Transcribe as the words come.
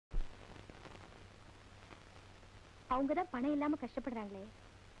அவங்கதான் பணம் இல்லாம கஷ்டப்படுறாங்களே,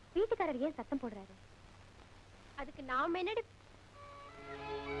 வீட்டுக்காரர் ஏன் சத்தம் போடுறாரு? அதுக்கு நாம என்னடி?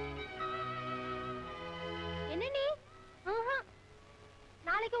 என்ன நீ?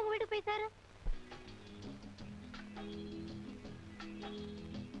 நாளைக்கு உங்க வீட்டுக்கு போயிட்டாரு.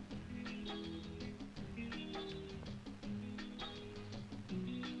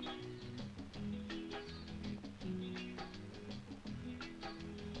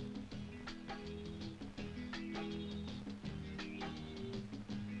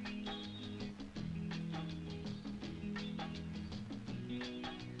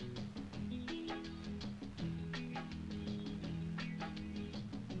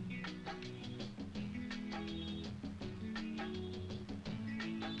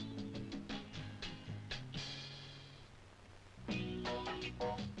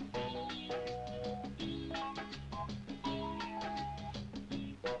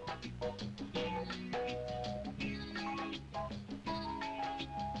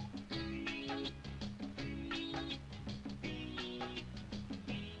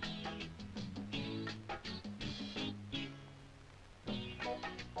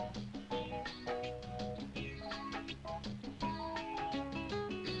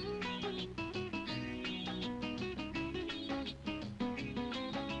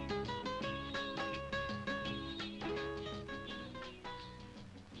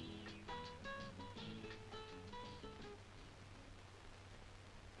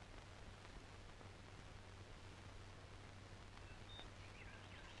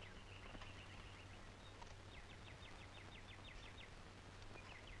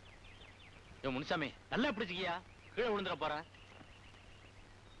 முனுசாமி நல்லா பிடிச்சிக்கியா, கீழே விழுந்துட போற.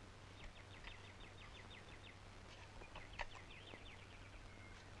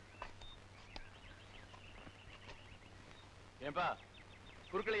 ஏன்பா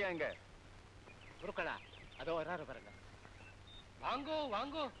குறுக்கலையா? எங்க குறுக்களா? அதோ வராரு பாருங்க. வாங்கோ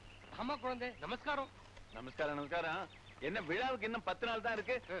வாங்கோ. ஆமா குழந்தை, நமஸ்காரம். நமஸ்காரம் நமஸ்காரம். என்ன விழாவுக்கு இன்னும் 10 நாள் தான்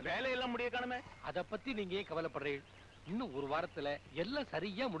இருக்கு, வேலையெல்லாம் முடிய காணுமே. அத பத்தி நீங்க ஏன் கவலைப்படுறீங்க? இன்னும் ஒரு வாரத்துல எல்லாம்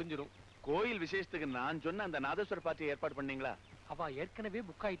சரியா முடிஞ்சிடும். கோயில் விசேஷத்துக்கு நான் சொன்ன அந்த நாதஸ்வர பார்ட்டி ஏற்பாடு பண்ணீங்களா? அவ ஏற்கனவே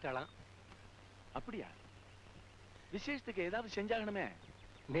புக் ஆயிட்டாளாம். அப்படியா? விசேஷத்துக்கு ஏதாவது செஞ்சாகணுமே.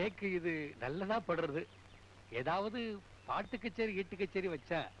 நேக்கு இது நல்லதா படுறது. ஏதாவது பாட்டு கச்சேரி ஈட்டு கச்சேரி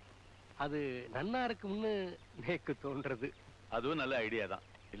வச்சா அது நன்னா இருக்கும்னு நேக்கு தோன்றது. அதுவும் நல்ல ஐடியா தான்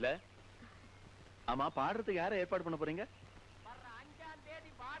இல்ல? ஆமா, பாடுறதுக்கு யார ஏற்பாடு பண்ண போறீங்க? வர்ற 5ஆம்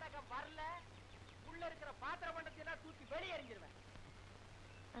தேதி வாடகை வரல, உள்ள இருக்கிற பாத்திர மண்டத்தை தூக்கி வெளியே எறிஞ்சிருவேன்.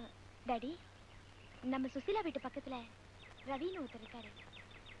 டாடி, நம்ம சுசீலா வீட்டு பக்கத்துல ரவின்னு ஒருத்தர் இருக்காரு.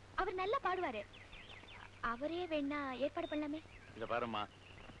 அவர் நல்லா பாடுவாரு. அவரே வேணா ஏற்பாடு பண்ணலாமே. இத பாருமா,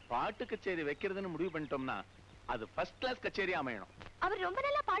 பாட்டு கச்சேரி வைக்கிறதுன்னு முடிவு பண்ணிட்டோம்னா அது ஃபர்ஸ்ட் கிளாஸ் கச்சேரி அமையணும். அவர் ரொம்ப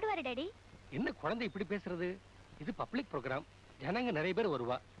நல்லா பாடுவாரு டாடி. என்ன குழந்தை இப்படி பேசுறது? இது பப்ளிக் ப்ரோக்ராம், ஜனங்க நிறைய பேர்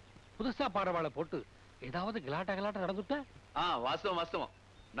வருவா. புதுசா பாடவாளை போட்டு ஏதாவது கலாட்டா நடந்துட்டா? வாஸ்தவம் வாஸ்தவம்.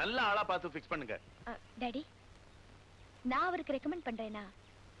 நல்ல ஆளா பார்த்து ஃபிக்ஸ் பண்ணுங்க. டாடி, நான் அவருக்கு ரெக்கமெண்ட் பண்றேன்னா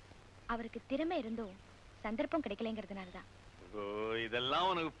அவருக்கு திறமை இருந்தும் சந்தர்ப்பம் கிடைக்கலங்கிறதுனாலதான். இதெல்லாம்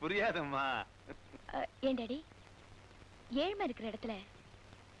உனக்கு புரியாதம்மா. ஏன் டாடி, ஏழ்மை இருக்கிற இடத்துல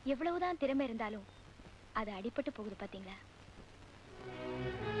எவ்வளவுதான் திறமை இருந்தாலும் அது அடிபட்டு போகுது பாத்தீங்களா?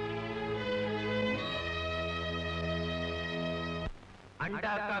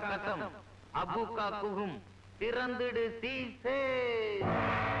 अंडा का कसम अबू का कुहुम तिरंदड़ सीसे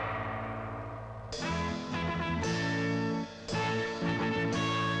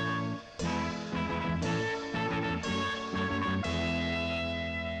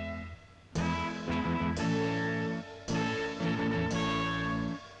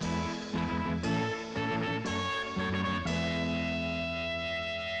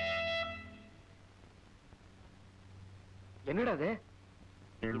என்னடா அது?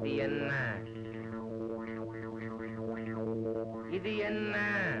 இது என்ன? இது என்ன?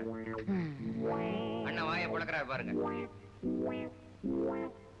 அண்ணா வாயை புழக்கிறார் பாருங்க.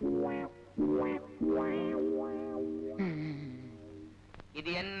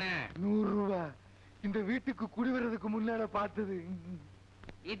 இது என்ன? 100 ரூபாய். இந்த வீட்டுக்கு குடி வர்றதுக்கு முன்னால பார்த்தது.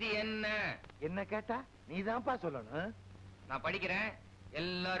 இது என்ன? என்ன கேட்டா நீதான்ப்பா சொல்லணும். நான் படிக்கிறேன்,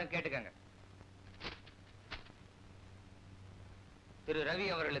 எல்லாரும் கேட்டுக்கங்க. திரு ரவி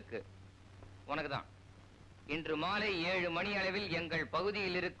அவர்களுக்கு உனக்குதான். இன்று மாலை 7 மணி அளவில் எங்கள்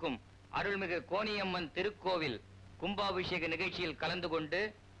பகுதியில் இருக்கும் அருள்மிகு கோணியம்மன் திருக்கோவில் கும்பாபிஷேக நிகழ்ச்சியில் கலந்து கொண்டு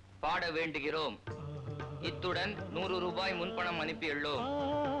பாட வேண்டுகிறோம். இத்துடன் 100 ரூபாய் முன்பணம் அனுப்பியுள்ளோம்.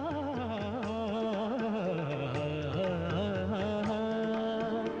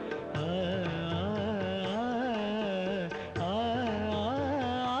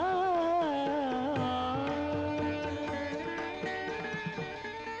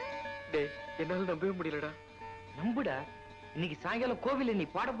 என்னால நம்பவே முடியலடா. நம்புடா, இன்னைக்கு சாயங்காலம் கோவில்ல நீ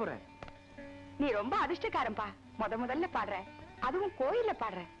பாட போற. நீ ரொம்ப அதிர்ஷ்டக்காரன்பா. முதல்ல பாடுற, அதுவும் கோயில்ல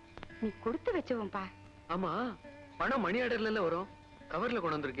பாடுற. நீ கொடுத்து வச்சவன்பா. ஆமா, பணம் மணி ஆர்டர்ல வரும், கவர்ல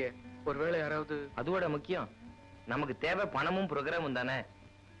கொண்டு வந்திருக்கே. ஒருவேளை யாராவது... அதோட முக்கியம் நமக்கு தேவை பணமும் ப்ரோக்ராமும் தானே.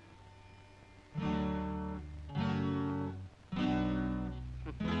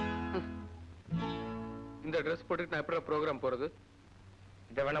 இந்த ட்ரெஸ் போட்டுட்டு நான் எப்படி ப்ரோக்ராம் போறது?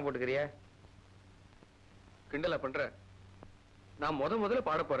 இத வேணா போட்டுக்கிறியா? கிண்டலா பண்ற? நான் முதல்ல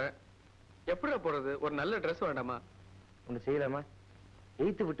பாட போறேன், எப்படி போறது? ஒரு நல்ல ட்ரெஸ் வேண்டாமா? ஒண்ணு செய்யலாமா?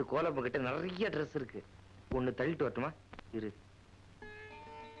 எய்த்து விட்டு கோலப்ப கிட்ட நிறைய ட்ரெஸ் இருக்கு, ஒண்ணு தள்ளிட்டு வரட்டுமா? இரு.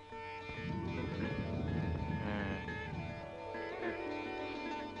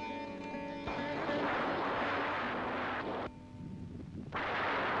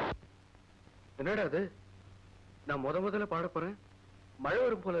 என்னடா அது? நான் முதல்ல பாட போறேன், மழை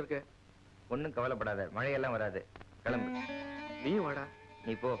வரும் போல இருக்க. ஒண்ணும் கவலைப்படாத, மழையெல்லாம் வராது. கிளம்பு. நீ வாடா.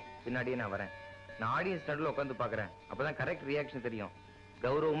 நீ போ, பின்னாடியே நான் வரேன். நான் ஆடியன்ஸ் நடுவில் உட்காந்து பாக்குறேன், அப்பதான் கரெக்ட் ரியாக்ஷன் தெரியும்.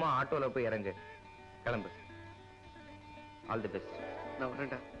 கௌரவமா ஆட்டோல போய் இறங்கு. கிளம்பு. All the best. நான்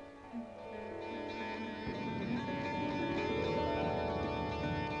வரேன்டா.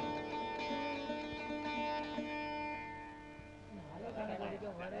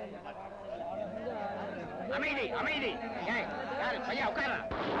 அமைதி அமைதி. யாரு பையா உட்கார.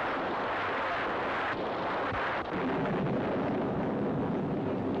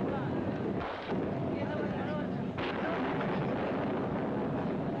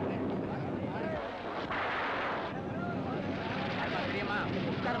 தெரியுமா?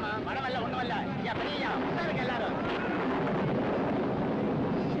 உட்காருமா. மழை வரல, ஒண்ணும் வரல. ஐயா பெரியா உட்காருங்க எல்லாரும்.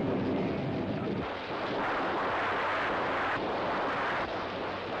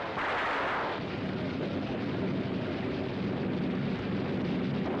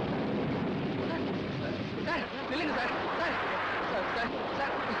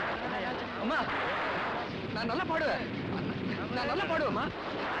 அம்மா, நான் நல்லா பாடுவேன். நான் நல்லா பாடுவேம்மா.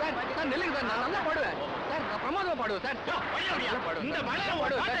 சார், சார் நில்லுங்க சார், நான் நல்லா பாடுவேன். சார், நான் பிரமாதமா பாடுவேன் சார். நல்லா பாடுவேன். இந்த மழையில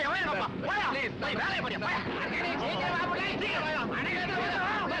பாடுவேன் சார். ப்ளீஸ், சார், வேலையை பாருங்க.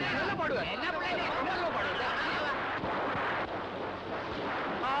 நல்லா பாடுவேன். பிரமாதமா பாடுவேன் சார்.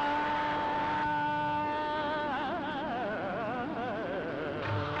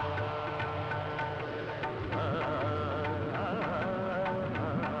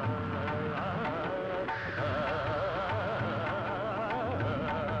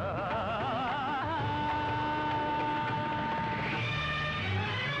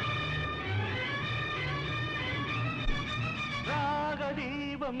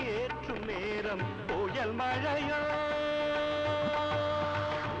 தீபம் ஏற்றும் நேரம் புயல் மழையோ,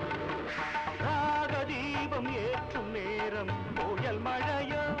 ராக தீபம் ஏற்றும் நேரம் புயல்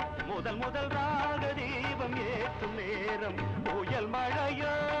மழையோ, முதல் ராக தீபம் ஏற்றும் நேரம் புயல்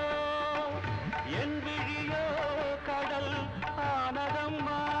மழையோ, என் விழியோ கடல்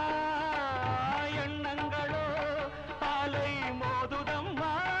ஆனதம்மா, எண்ணங்களோ அலை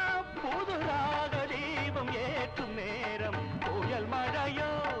மோதுதம்மா, புது ராக தீபம் ஏற்றும் நேரம் புயல் மழையோ,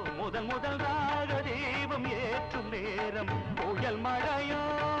 முதல் ராக தீபம் ஏற்றும் நேரம் புயல் மழையோ.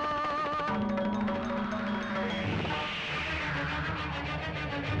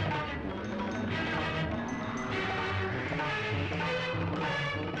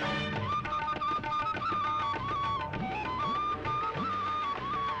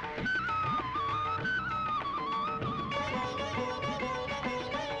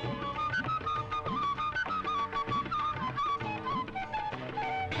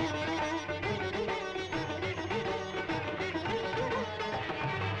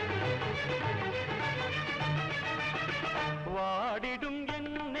 வாடிடும்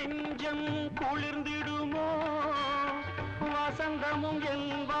என் நெஞ்சம் குளிர்ந்திடுமோ, வசந்தமும் என்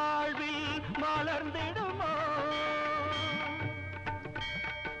வாழ்வில் மலர்ந்திடுமோ,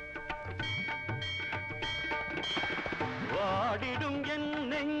 வாடிடும் என்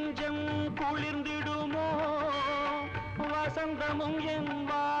நெஞ்சம் குளிர்ந்திடுமோ, வசந்தமும் என்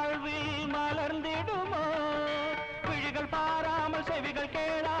வாழ்வில் மலர்ந்திடுமோ, விழிகள் பாராமல் செவிகள்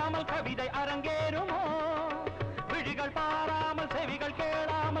கேளாமல் கவிதை அரங்கேறுமோ, விழிகள் பாராமல் செவிகள்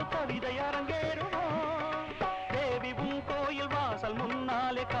கேளாமல் கவிதை அரங்கேறுமோ, தேவி உன் கோயில் வாசல்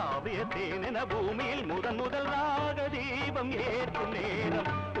முன்னாலே காவிய தேனென பூமியில் முதல் ராக தீபம் ஏற்றும்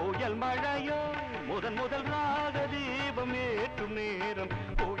நேரம் புயல் மழையோ, முதல் ராக தீபம் ஏற்றும் நேரம்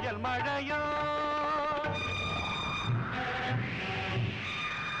புயல் மழையோ.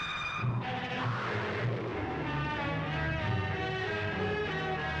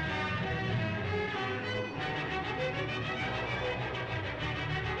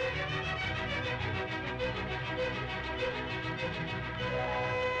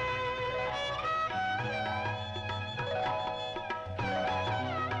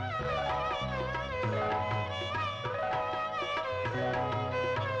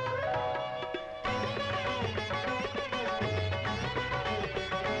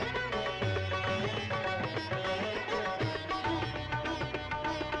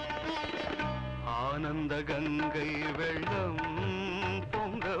 ஆனந்த கங்கை வெள்ளம்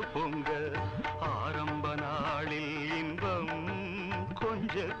பொங்க பொங்க ஆரம்ப நாளில் இன்பம்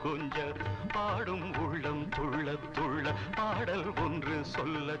கொஞ்ச கொஞ்ச பாடும் உள்ளம் துள்ள துள்ள பாடல் ஒன்று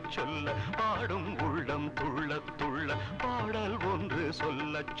சொல்ல சொல்ல பாடும் உள்ளம் துள்ள துள்ள பாடல் ஒன்று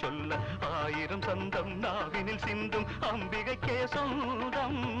சொல்ல சொல்ல ஆயிரம் சந்தம் நாவினில் சிந்தும் அம்பிகைக்கே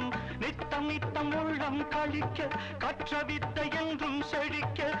சொந்தம் நித்தம் நித்தம் உள்ளம் கழிக்க கற்ற வித்தை என்றும்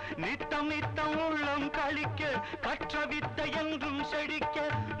செழிக்க நித்தம் நித்தம் உள்ளம் கழிக்க கற்ற வித்தை என்றும் செழிக்க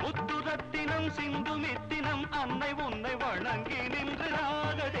முத்துரத்தினம் சிந்து மித்தினம் அன்னை உன்னை வணங்கி நின்று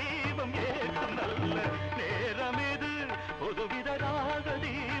ராக தெய்வம் ஏற்றும் நல்ல நேரமிது புதுவித ராக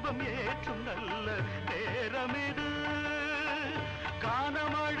தெய்வம் ஏற்றும் நல்ல நேரமிது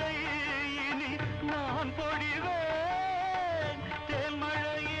கானமழை இனி நான் பொழிவேன்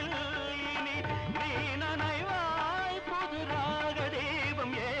தேன்மழையில் இனி நீ நனைவாய் புது ராக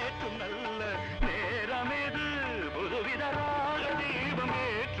தெய்வம் ஏற்றும் நல்ல நேரமிது புதுவித ராக தெய்வம்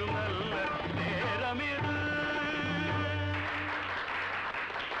ஏற்றும் நல்ல நேரமிது.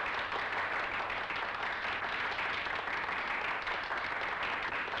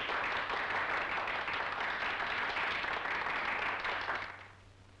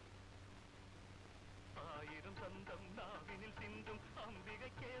 ஆயிரம் சந்தம் நாவினில் சிந்தும்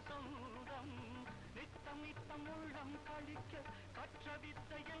அம்பிகைக்கே சொந்தம் நித்தம் நித்தம் உள்ளம் கழிக்க கற்ற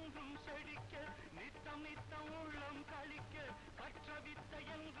வித்தை என்றும் செழிக்க நித்தம் நித்தம் உள்ளம் கழிக்க கற்ற வித்தை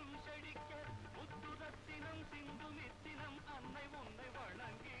என்றும் செழிக்க முத்துரத்தினம் சிந்து மித்தினம் அன்னை உன்னை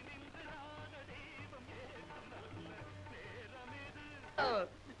வணங்கி நின்று ராக தெய்வம் ஏற்றும் நல்ல நேரமிது.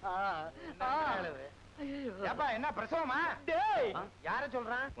 என்ன பிரசவமா? யார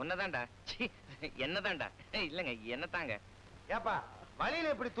சொல்றான்? உன்னதான்டா. என்னதான்டா? இல்லங்க என்னதாங்க. ஏப்பா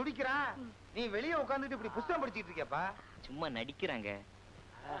வழியில இப்படி துடிக்கிறான், நீ வெளியே உட்கார்ந்துட்டு இப்படி புஸ்தகம் படிச்சிட்டு இருக்கியப்பா? சும்மா நடிக்கிறாங்க.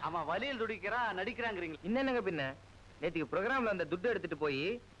 ஆமா வழியில் துடிக்கிறான் நடிக்கிறாங்கிறீங்க. என்னங்க பின்ன நேத்துக்கு ப்ரோகிராம்ல அந்த துட்டு எடுத்துட்டு போய்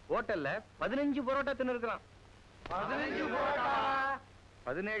ஹோட்டல்ல 15 பரோட்டா தின்னு இருக்கான். 15 பரோட்டா?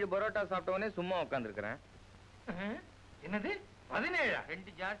 17 பரோட்டா சாப்பிட்டவனே சும்மா உட்கார்ந்துருக்கிறேன். என்னது 17?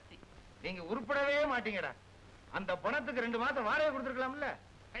 2 ஜாஸ்தி. நீங்க உருப்படவே மாட்டீங்கடா. அந்த பணத்துக்கு 2 மாசம் வாடகை கொடுத்துருக்கலாம்ல.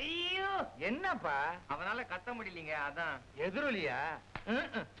 ஐயோ என்னப்பா அவனால கத்த முடியலீங்க. அதான் எதிரொலியா?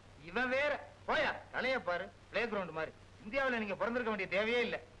 இவன் வேற. போயா தலைய பாரு, பிளே கிரவுண்ட் மாதிரி. இந்தியாவில் நீங்க பிறந்திருக்க வேண்டிய தேவையே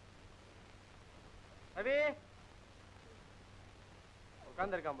இல்லை. அபி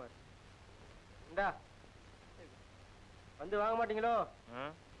உட்கார்ந்துருக்கான் பாரு. இந்தா வந்து வாங்க மாட்டீங்களோ?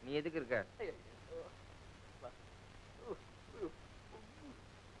 நீ எதுக்கு இருக்க?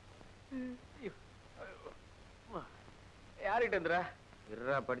 யார்கிட்ட இருந்துற?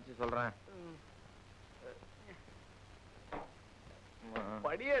 இருடா படிச்சு சொல்றேன்.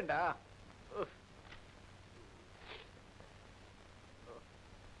 படியேண்டா.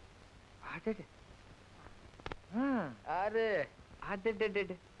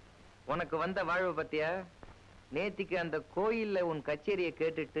 உனக்கு வந்த வாழ்வு பத்தியா? நேத்திக்கு அந்த கோயில்ல உன் கச்சேரியை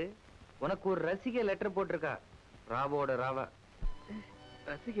கேட்டுட்டு உனக்கு ஒரு ரசிகை லெட்டர் போட்டிருக்கா. ராவோட ராவா.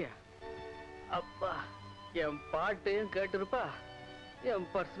 ரசிகையா? அப்பா என் பாட்டையும் கேட்டிருப்பா, என்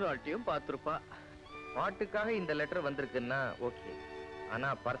பர்சனாலிட்டியும் பார்த்திருப்பா. பாட்டுக்காக இந்த லெட்டர் வந்திருக்குன்னா ஓகே, ஆனா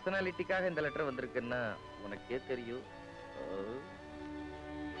பர்சனாலிட்டிக்காக இந்த லெட்டர் வந்திருக்குன்னா உனக்கே தெரியும்.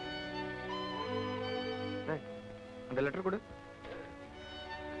 அந்த லெட்டர் கொடு.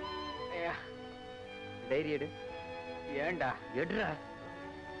 டைரி எடு. ஏண்டா? எடுறா.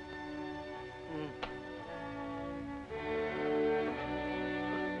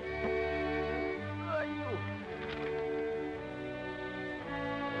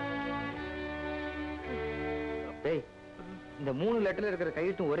 டேய், இந்த 3 லெட்டர்ல இருக்கிற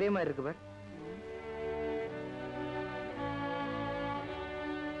கையெழுத்தும் ஒரே மாதிரி இருக்கு பார்.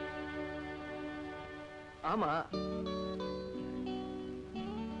 ஆமா,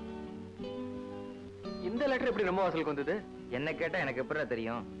 இந்த லெட்டர் எப்படி நம்ம வாசலுக்கு வந்தது? என்ன கேட்டா எனக்கு எப்படா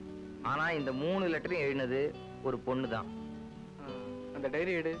தெரியும்? ஆனா இந்த 3 லெட்டரையும் எழுதினது ஒரு பொண்ணு தான். அந்த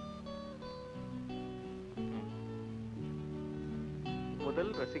டைரி எடு.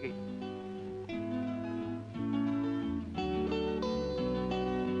 முதல் ரசிகை.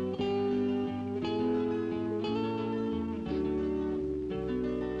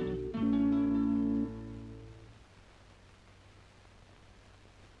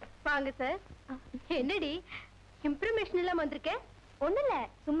 வாங்க சார். என்னடி இம்ப்ரமேஷன் எல்லாம் வந்திருக்கேன்? ஒண்ணும் இல்ல,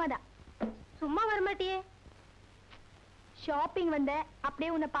 சும்மாதான். சும்மா வரமாட்டியே? ஷாப்பிங் வந்த, அப்படியே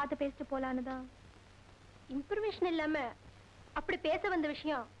உன்னை பார்த்து பேசிட்டு போலான்னுதான். இன்ஃபர்மேஷன் இல்லாம அப்படி பேச வந்த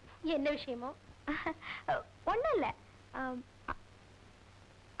விஷயம் என்ன விஷயமோ? ஒண்ணும் இல்ல,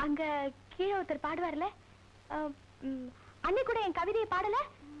 அங்க கீழே ஒருத்தர் பாடுவார்ல, அன்னை கூட என் கவிதையை பாடல.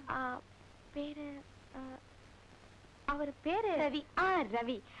 பேரு அவர் பேரு ரவி.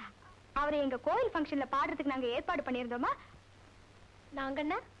 ரவி. அவரை எங்க கோயில் ஃபங்க்ஷன்ல பாடுறதுக்கு நாங்க ஏற்பாடு பண்ணியிருந்தோமா?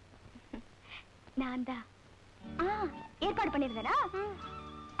 நாங்கண்ணா நான் தான் ஏற்பாடு பண்ணியிருந்தேனா?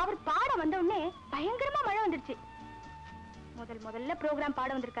 அவர் பாட வந்த உடனே பயங்கரமா மழை வந்துருச்சு. முதல்ல ப்ரோக்ராம் பாட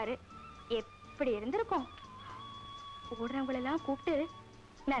வந்திருக்காரு. எப்படி இருந்திருக்கும்? ஓடுறவங்களெல்லாம் கூப்பிட்டு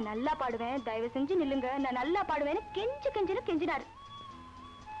நான் நல்லா பாடுவேன், தயவு செஞ்சு நில்லுங்க, நான் நல்லா பாடுவேன்னு கெஞ்சினாரு.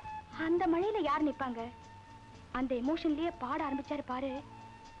 அந்த மழையில யார் நிப்பாங்க? அந்த எமோஷன்லயே பாட ஆரம்பிச்சாரு பாரு.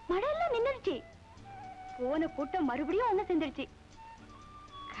 மழையெல்லாம் நின்னுருச்சு. போன கூட்டம் மறுபடியும் ஒண்ணு சேர்ந்துருச்சு.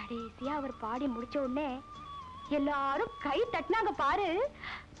 கடைசியா அவர் பாடி முடிச்ச உடனே எல்லாரும் கை தட்டினாங்க பாரு.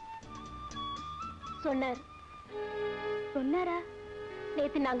 சொன்னாரா?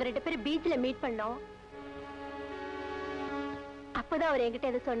 நேத்து நாங்க 2 பேரும் பீச்ல மீட் பண்ணோம். அப்பதான் அவர்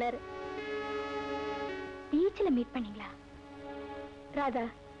என்கிட்ட எதை சொன்னாரு. பீச்ல மீட் பண்ணீங்களா? ராதா,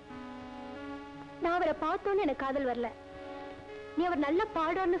 நான் அவரை பார்த்தோன்னு எனக்கு காதல் வரல. நீ அவர் நல்ல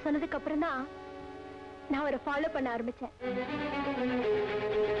பாடுன்னு சொன்னதுக்கு அப்புறம் தான் நான் அவரை ஃபாலோ பண்ண ஆரம்பிச்சேன்.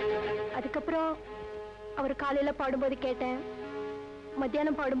 அதுக்கப்புறம் அவர் காலையில பாடும்போது கேட்டேன்,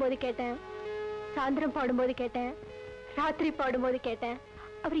 மத்தியானம் பாடும்போது கேட்டேன், சாயந்தரம் பாடும்போது கேட்டேன், ராத்திரி பாடும்போது கேட்டேன்.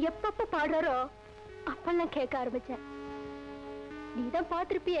 அவர் எப்பப்ப பாடுறாரோ அப்பெல்லாம் கேட்க ஆரம்பிச்சேன். நீதான்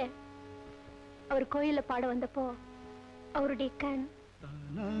பார்த்திருப்பியே, அவர் கோயில்ல பாட வந்தப்போ அவருடைய கண்,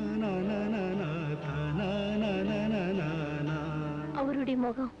 அவருடைய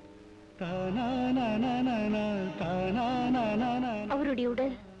முகம், அவருடைய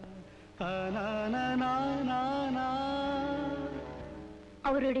உடல்,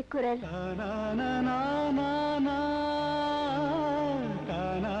 அவருடைய குரல்,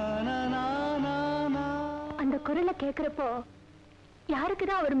 அந்த குரலை கேட்கிறப்போ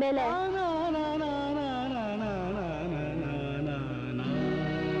யாருக்குதான் அவர் மேல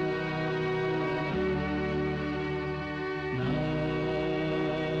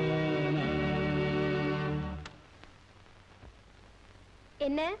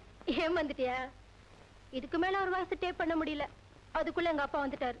என்ன ஏமாந்துட்டியா? இதுக்கு மேல ஒரு வாய்ஸ் டேப் பண்ண முடியல. அதுக்குள்ள எங்க அப்பா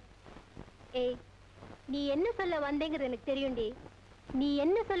வந்துட்டாரு. ஏய், நீ என்ன சொல்ல வந்தேங்கிறது எனக்கு தெரியும்டி. நீ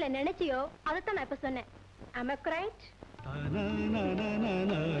என்ன சொல்ல நினைச்சியோ அதைத்தான் நான் இப்ப சொன்னேன். Am I correct?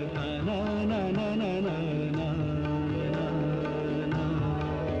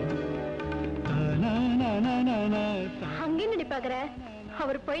 அங்கே நினை பாக்குற,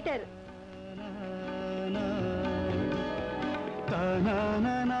 அவர் போயிட்டாரு.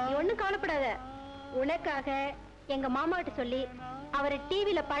 ஒண்ணு கவலைப்படாத, உனக்காக எங்க மாமா கிட்ட சொல்லி அவரை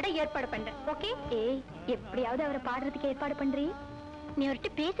டிவில பாட ஏற்பாடு பண்றேன். ஓகே? ஏய், எப்படியாவது அவரை பாடுறதுக்கு ஏற்பாடு பண்றீ? நீ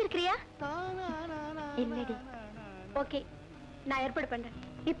அவர்கிட்ட பேசிருக்கிறியா? இல்லடி. ஓகே, நான் ஏற்பாடு பண்றேன்.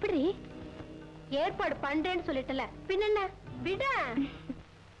 எப்படி ஏற்பாடு பண்றேன்னு சொல்லிட்டல, பின்ன விட.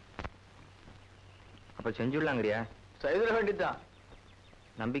 அப்ப செஞ்சுடலாங்கறியா? செய்திட வேண்டியதுதான்.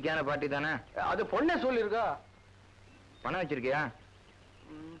 நம்பிக்கையான பார்ட்டி தானே? அது பொண்ணே சொல்லிருக்கா. பணம் வச்சிருக்கியா?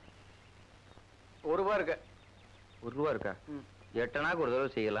 ₹1 இருக்கு. ₹1 இருக்கா? 8 நாக்கு ஒரு தடவை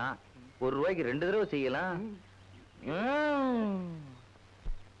செய்யலாம், ₹1 2 தடவை செய்யலாம்.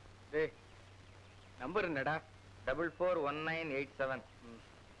 டேய், நம்பர் என்னடா? 441987.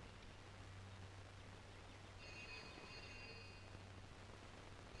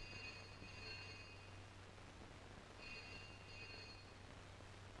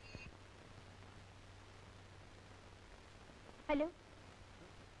 ஹலோ.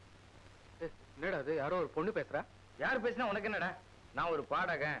 என்னடா அது? யாரோ ஒரு பொண்ணு பேசுறா. யார் பேசினா உனக்கு என்னடா? நான் ஒரு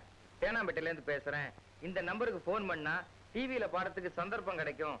பாடகன், தேனாம்பேட்டையில இருந்து பேசுறேன். இந்த நம்பருக்கு போன் பண்ணா டிவியில பாடத்துக்கு சந்தர்ப்பம்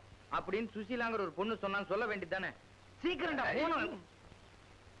கிடைக்கும் அப்படின்னு சுசீலாங்கிற ஒரு பொண்ணு சொன்னான்னு சொல்ல வேண்டியதானே? சீக்கிரம்டா போன்.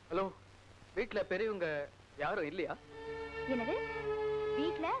 ஹலோ, வீட்டுல பெரியவங்க யாரும் இல்லையா? என்னது?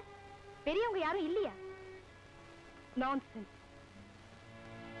 வீட்ல பெரியவங்க யாரும் இல்லையா? நான்சென்ஸ்.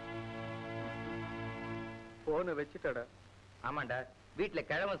 போனை வச்சுட்டடா. ஆமாண்டா, வீட்டுல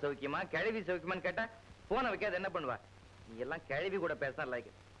கிழவன் சௌக்கியமா கிழவி சௌக்கியமான்னு கேட்டா போனை வைக்காத என்ன பண்ணுவா? நீ எல்லாம் கிழவி கூட பேச லைக்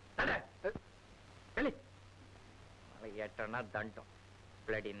ஏட்டனா தண்டம்.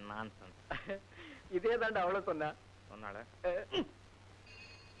 Bloody nonsense. இதே தாண்டா அவள சொன்னா. சொன்னால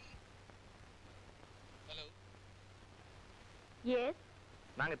எஸ்,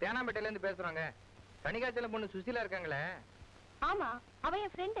 நாங்க தேனாம்பேட்டையில இருந்து பேசுறோங்க. கனிகாச்சலம் பொண்ணு சுசீலா இருக்காங்களே? ஆமா, அவ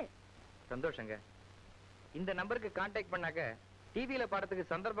என் ஃப்ரெண்டு. சந்தோஷங்க. இந்த நம்பருக்கு கான்டாக்ட் பண்ணாக்க டிவியில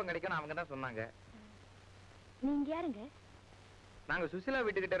பாடத்துக்கு சந்தர்ப்பம் கிடைக்கும் அவங்க தான் சொன்னாங்க. நீங்க யாருங்க? நாங்க சுசீலா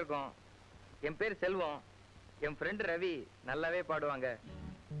வீட்டுக்கிட்ட இருக்கோம். என் பேர் செல்வம், என் ஃப்ரெண்ட் ரவி நல்லாவே பாடுவாங்க.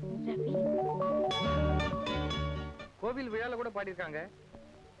 ரவி கோவில் விழால கூட பாடியிருக்காங்க.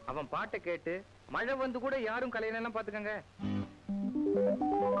 அவன் பாட்டை கேட்டு மழை வந்து கூட யாரும் கலையிலாம் பாத்துக்கங்க.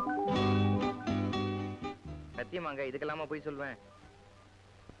 சத்தியமாங்க, இதுக்கெல்லாமா போய் சொல்வேன்.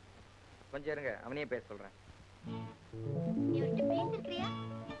 கொஞ்சம் இருங்க, அவனையே பேச சொல்றேன். நீ அவர்கிட்ட பேசிருக்கிறியா?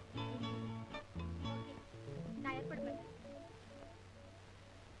 நான் ஏற்பாடு பண்றேன்.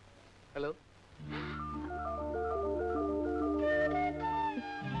 Hello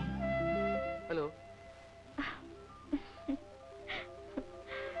hello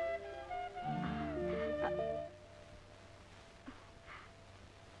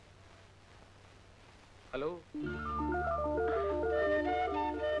hello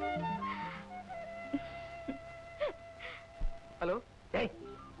hello. டேய்,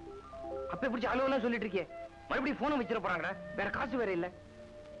 அப்ப பிடிச்சி அலுவலாம் சொல்லிட்டு இருக்கே, மறுபடியும் போனை வச்சிட போறாங்கடா. வேற காசு வேற இல்ல.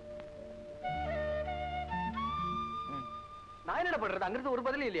 நான் என்னடா பண்றது? அங்கிருந்து ஒரு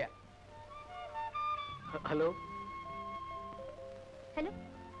பதிலும் இல்லையா? ஹலோ ஹலோ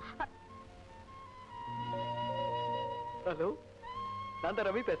ஹலோ, நான் தான்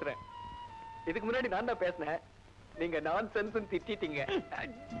ரவி பேசுறேன். இதுக்கு முன்னாடி நான் தான் பேசினேன். நீங்க நான் சென்ஸ் திட்டிட்டீங்க.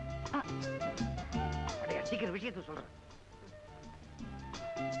 சீக்கிரம் விஷயத்தை சொல்றேன்.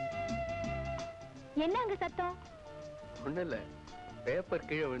 என்ன அங்க சத்தம்? ஒண்ணும் இல்ல, பேப்பர்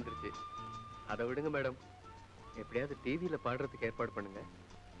கீழே விழுந்துருச்சு. அதை விடுங்க மேடம், எப்படியாவது டிவியில பாடுறதுக்கு ஏற்பாடு பண்ணுங்க.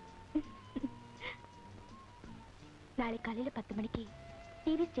 நாளை காலையில 10 மணிக்கு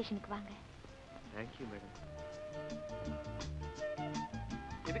டிவி ஸ்டேஷனுக்கு வாங்க. Thank you madam.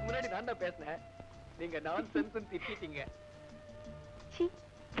 இதுக்கு முன்னாடி நான் தான் பேசினேன். நீங்க நான் சென்ஸ் திட்டிட்டீங்க.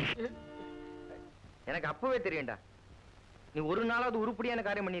 எனக்கு அப்பவே தெரியும்டா, நீ ஒரு நாளாவது உருப்படியான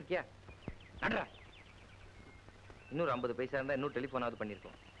காரியம் பண்ணிருக்கியா? நட்ரா, இன்னொரு 50 பைசா இருந்தா இன்னும் டெலிபோனாவது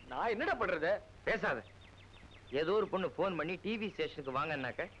பண்ணிருக்கோம். நான் என்னடா பண்றது? பேசாத. ஏதோ ஒரு பொண்ணு போன் பண்ணி டிவி ஸ்டேஷனுக்கு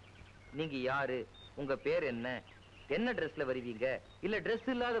வாங்கன்னாக்க, நீங்க யாரு, உங்க பேர் என்ன, என்ன ட்ரெஸ்ல வருவீங்க, இல்ல ட்ரெஸ்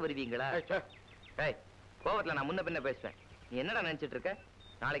இல்லாத வருவீங்களா? ஏய், கோவத்துல நான் முன்ன பின்ன பேசுவேன். நீ என்னடா நினைச்சிட்டு இருக்க?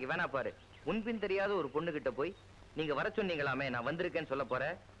 நாளைக்கு வேணா பாரு, முன்பின் தெரியாத ஒரு பொண்ணு கிட்ட போய் நீங்க வர சொன்னீங்களாமே, நான் வந்திருக்கேன்னு சொல்ல போற.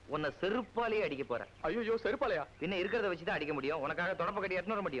 உன்னை செருப்பாலேயே அடிக்க போற. ஐயோ, செருப்பாலையா? பின்ன இருக்கிறத வச்சுதான் அடிக்க முடியும். உனக்காக தொடப்ப கட்டி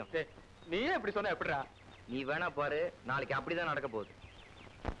எடுத்துன்னு வர முடியும். நீயே இப்படி சொன்ன எப்படிடா? நீ வேணா பாரு, நாளைக்கு அப்படிதான் நடக்க போகுது.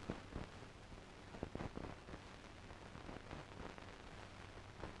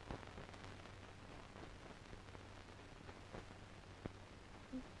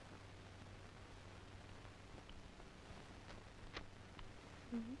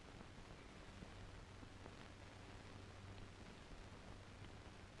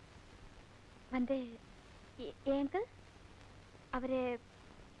 வந்து ஏன் அங்கிள், அவரு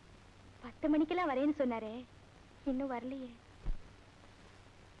 10 மணிக்கெல்லாம் வரேன்னு சொன்னாரே, இன்னும் வரலையே.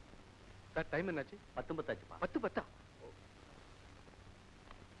 சார், டைம் என்னாச்சு? 10:10 10:10.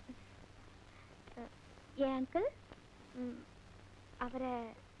 ஏன் அங்கிள், அவரை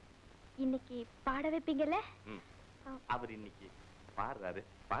இன்னைக்கு பாட வைப்பீங்கல்ல? அவர் இன்னைக்கு பாடுறாரு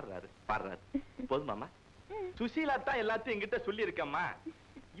பாடுறாரு பாடுறாரு. போதுமாமா? சுசீலா தான் எல்லாத்தையும் என்கிட்ட சொல்லி இருக்கம்மா.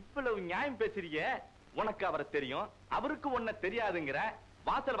 இவ்வளவு நியாயம் பேசுறீங்க. உனக்கு அவரை தெரியும், அவருக்கு உன்ன தெரியாதுங்கிற.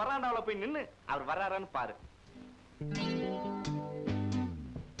 வாசல் வராண்டாவில போய் நின்னு அவர் வர்றாரான்னு பாரு.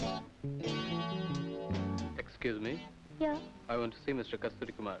 Excuse me. Yeah. I want to see Mr.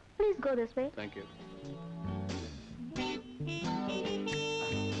 Kasthuri Kumar. Please go this way. Thank you.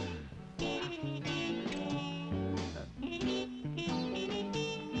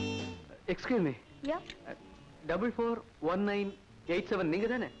 Excuse me. Yeah. 441987 நீங்க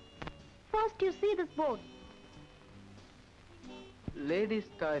தானே? First you see this board. Ladies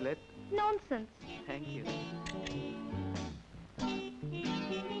toilet. Nonsense. Thank you.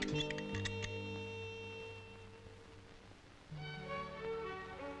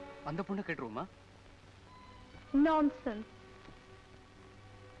 அந்த பொண்ணு கேட்டுருவோமா? Nonsense.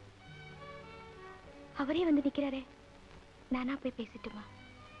 அவரே வந்து நிக்கிறாரே, நானா போய் பேசிட்டுமா?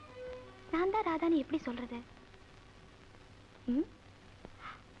 நான் தான் ராதான்னு எப்படி சொல்றது?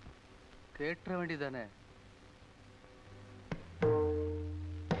 கேட்ற வேண்டியதானே?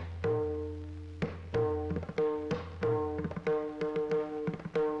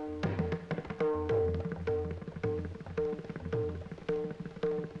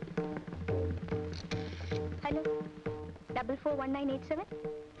 ஹலோ, 441987.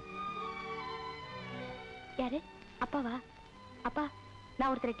 யாரு? அப்பாவா? அப்பா, நான்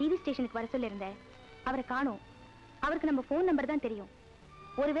ஒருத்தரை டிவி ஸ்டேஷனுக்கு வர சொல்லியிருந்தேன். அவரை காணோம். அவருக்கு நம்ம ஃபோன் நம்பர் தான் தெரியும்.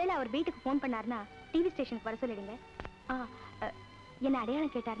 ஒருவேளை அவர் வீட்டுக்கு ஃபோன் பண்ணாருன்னா டிவி ஸ்டேஷனுக்கு வர சொல்லிடுங்க. என்ன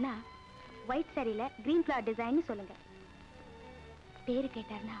அடையாளம் கேட்டார்னா ஒயிட் சாரியில கிரீன் ஃபிளவர் டிசைன்னு சொல்லுங்க. பேரு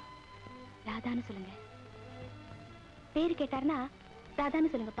கேட்டார்னா ராதான்னு சொல்லுங்க. பேரு கேட்டார்னா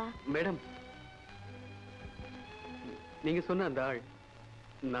ராதான்னு சொல்லுங்கப்பா. மேடம், நீங்க சொன்ன அந்த ஆள்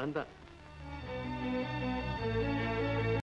நான் தான்.